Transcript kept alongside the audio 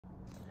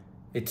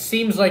It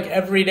seems like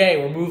every day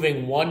we're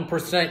moving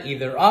 1%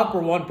 either up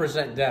or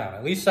 1% down.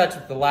 At least that's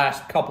what the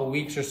last couple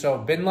weeks or so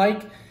have been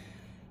like.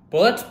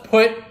 But let's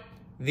put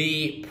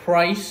the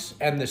price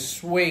and the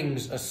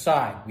swings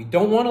aside. We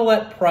don't want to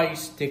let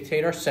price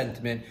dictate our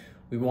sentiment.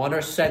 We want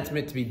our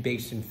sentiment to be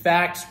based in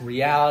facts,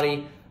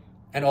 reality,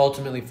 and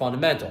ultimately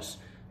fundamentals.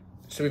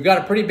 So we've got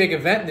a pretty big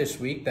event this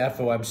week, the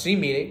FOMC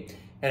meeting.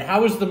 And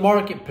how is the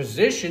market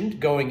positioned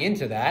going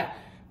into that?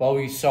 Well,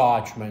 we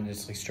saw a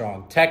tremendously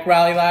strong tech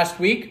rally last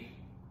week.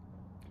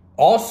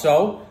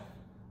 Also,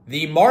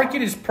 the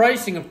market is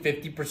pricing a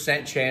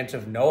 50% chance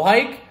of no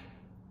hike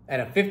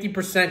and a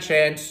 50%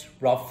 chance,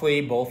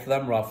 roughly, both of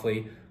them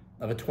roughly,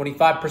 of a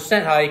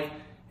 25% hike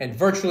and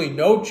virtually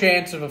no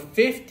chance of a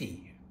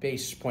 50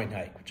 basis point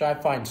hike, which I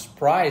find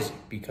surprising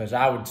because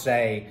I would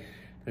say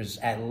there's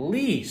at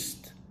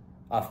least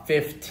a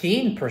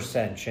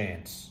 15%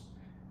 chance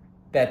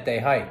that they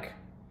hike.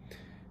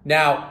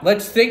 Now,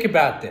 let's think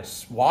about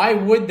this. Why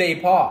would they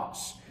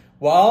pause?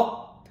 Well,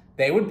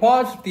 they would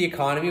pause if the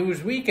economy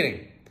was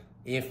weakening,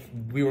 if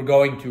we were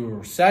going through a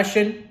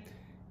recession,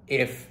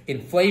 if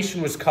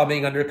inflation was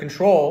coming under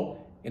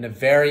control in a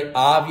very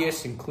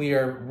obvious and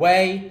clear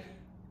way,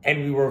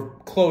 and we were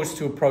close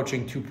to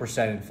approaching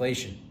 2%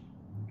 inflation.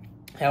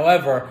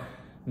 However,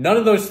 none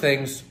of those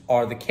things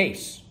are the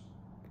case.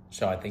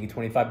 So I think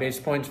 25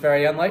 basis points is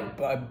very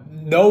unlikely.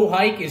 No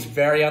hike is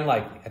very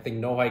unlikely. I think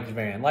no hike is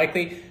very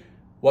unlikely.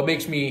 What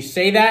makes me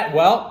say that?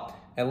 Well,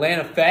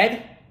 Atlanta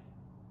Fed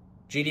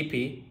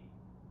GDP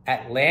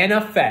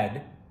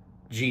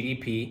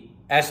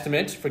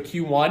estimates for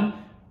Q1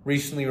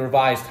 recently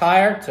revised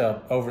higher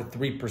to over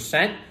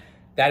 3%.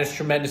 That is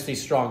tremendously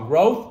strong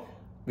growth.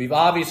 We've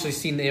obviously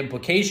seen the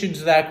implications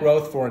of that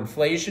growth for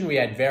inflation. We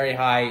had very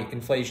high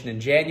inflation in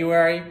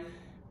January,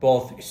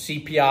 both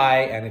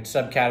CPI and its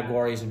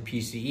subcategories and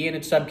PCE and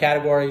its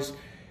subcategories.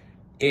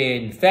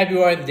 In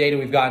February, the data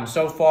we've gotten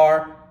so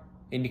far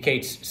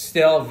indicates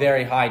still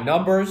very high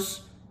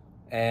numbers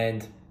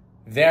and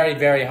very,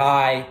 very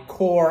high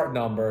core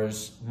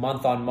numbers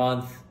month on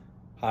month,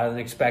 higher than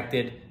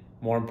expected.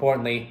 More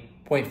importantly,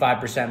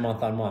 0.5%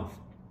 month on month.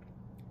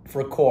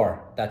 For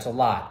core, that's a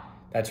lot.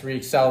 That's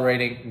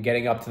reaccelerating and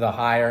getting up to the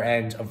higher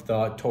end of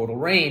the total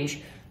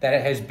range that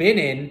it has been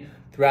in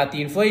throughout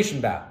the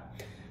inflation bout.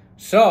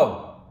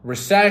 So,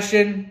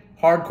 recession,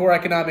 hardcore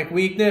economic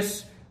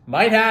weakness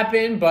might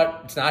happen,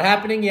 but it's not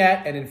happening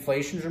yet, and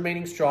inflation is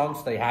remaining strong,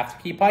 so they have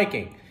to keep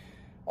hiking.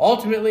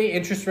 Ultimately,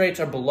 interest rates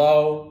are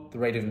below the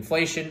rate of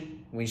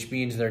inflation, which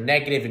means they're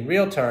negative in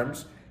real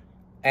terms.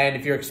 And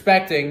if you're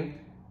expecting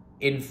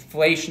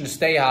inflation to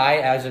stay high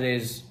as it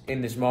is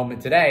in this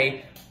moment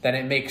today, then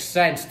it makes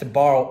sense to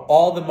borrow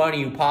all the money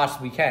you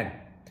possibly can.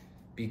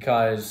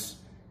 Because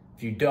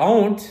if you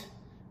don't,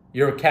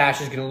 your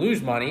cash is going to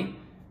lose money.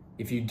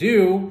 If you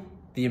do,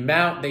 the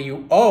amount that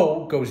you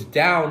owe goes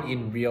down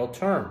in real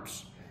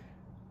terms.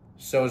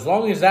 So as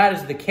long as that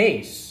is the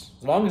case,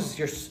 as long as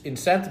you're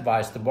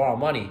incentivized to borrow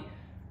money,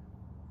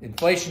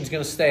 inflation is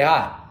going to stay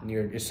high. And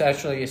you're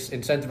essentially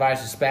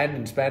incentivized to spend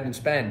and spend and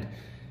spend.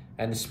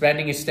 And the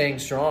spending is staying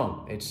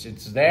strong. It's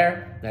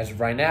there. As of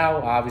right now,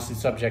 obviously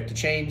subject to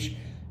change.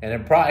 And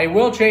it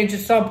will change at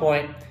some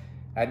point.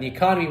 And the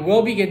economy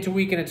will begin to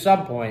weaken at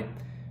some point.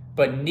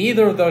 But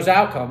neither of those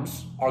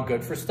outcomes are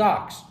good for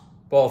stocks.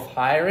 Both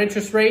higher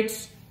interest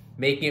rates,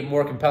 making it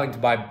more compelling to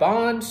buy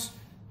bonds.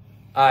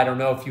 I don't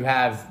know if you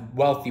have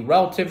wealthy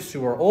relatives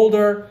who are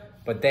older,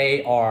 but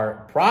they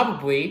are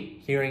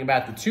probably hearing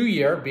about the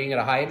 2-year being at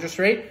a high interest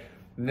rate.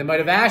 And they might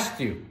have asked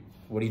you,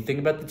 what do you think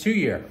about the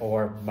 2-year?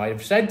 Or might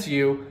have said to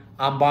you,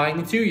 I'm buying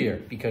the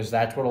 2-year, because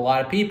that's what a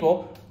lot of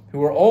people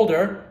who are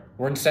older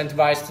were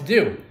incentivized to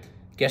do.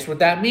 Guess what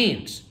that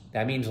means?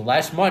 That means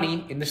less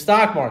money in the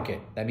stock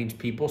market. That means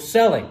people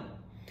selling.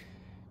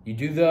 You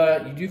do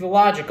the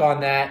logic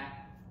on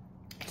that.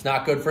 It's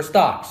not good for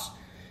stocks.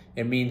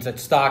 It means that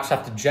stocks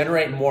have to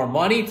generate more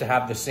money to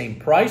have the same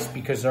price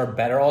because there are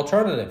better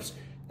alternatives.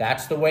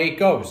 That's the way it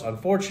goes.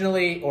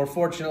 Unfortunately or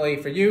fortunately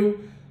for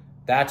you,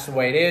 that's the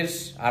way it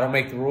is. I don't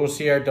make the rules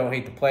here. Don't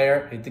hate the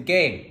player, hate the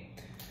game.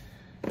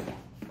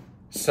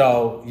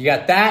 So you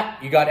got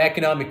that. You got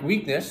economic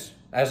weakness.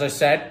 As I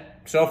said,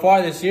 so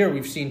far this year,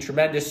 we've seen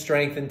tremendous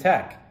strength in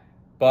tech.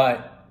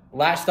 But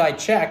last I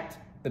checked,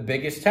 the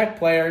biggest tech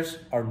players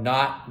are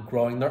not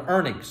growing their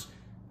earnings.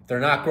 If they're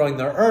not growing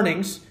their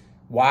earnings,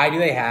 why do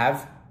they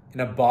have an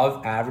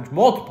above average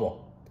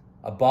multiple?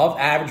 Above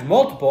average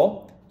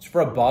multiple is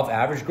for above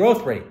average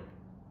growth rate.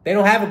 They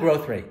don't have a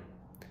growth rate.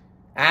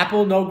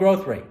 Apple, no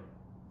growth rate.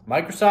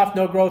 Microsoft,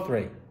 no growth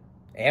rate.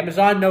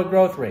 Amazon, no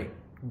growth rate.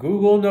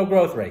 Google, no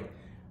growth rate.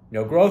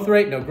 No growth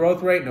rate, no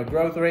growth rate, no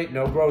growth rate,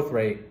 no growth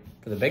rate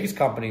for the biggest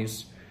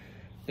companies.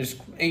 There's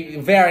a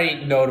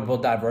very notable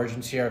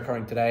divergence here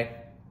occurring today.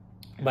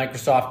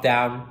 Microsoft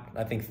down,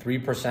 I think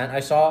 3%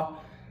 I saw.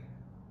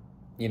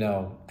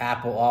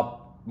 Apple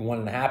up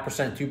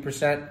 1.5%,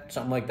 2%,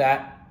 something like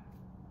that.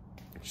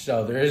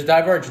 So there is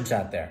divergence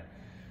out there.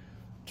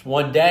 It's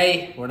one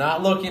day. We're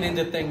not looking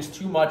into things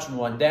too much in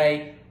one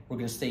day. We're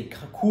going to stay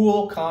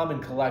cool, calm,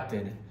 and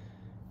collected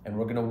and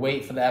we're going to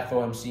wait for the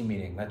FOMC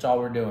meeting. That's all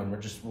we're doing.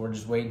 We're just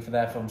waiting for the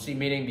FOMC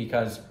meeting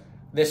because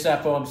this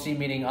FOMC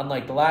meeting,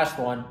 unlike the last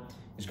one,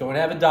 is going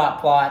to have a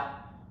dot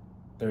plot.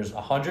 There's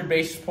 100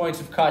 basis points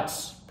of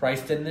cuts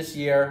priced in this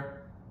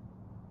year.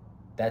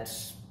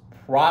 That's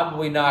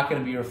probably not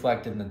going to be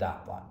reflected in the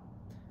dot plot.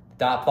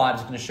 The dot plot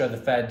is going to show the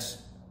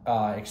Fed's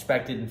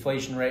expected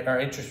inflation rate or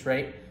interest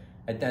rate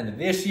at the end of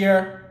this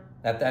year,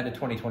 at the end of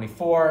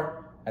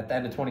 2024, at the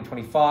end of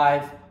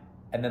 2025,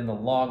 and then the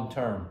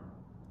long-term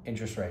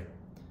interest rate.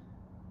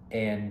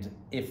 And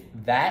if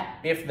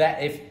that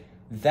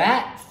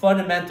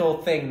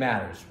fundamental thing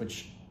matters,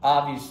 which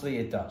obviously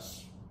it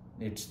does,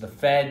 it's the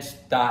Fed's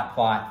dot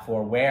plot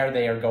for where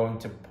they are going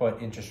to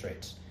put interest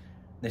rates.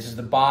 This is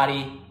the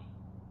body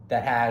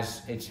that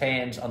has its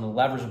hands on the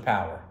levers of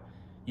power.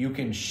 You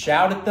can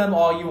shout at them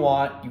all you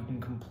want. You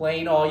can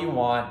complain all you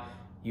want.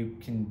 You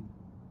can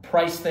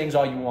price things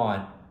all you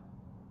want.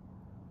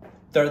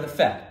 They're the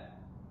Fed.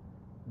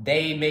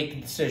 They make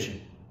the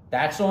decision.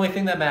 That's the only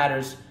thing that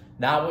matters.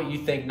 Not what you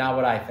think, not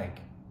what I think.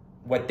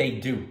 What they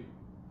do.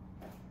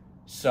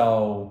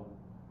 So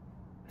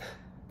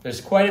there's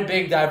quite a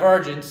big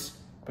divergence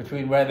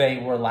between where they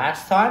were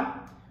last time,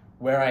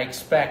 where I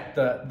expect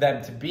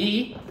them to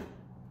be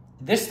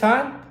this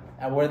time,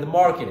 and where the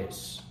market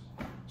is.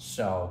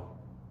 So,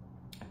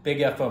 big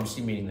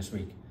FOMC meeting this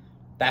week.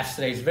 That's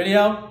today's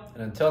video,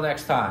 and until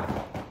next time,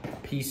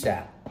 peace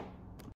out.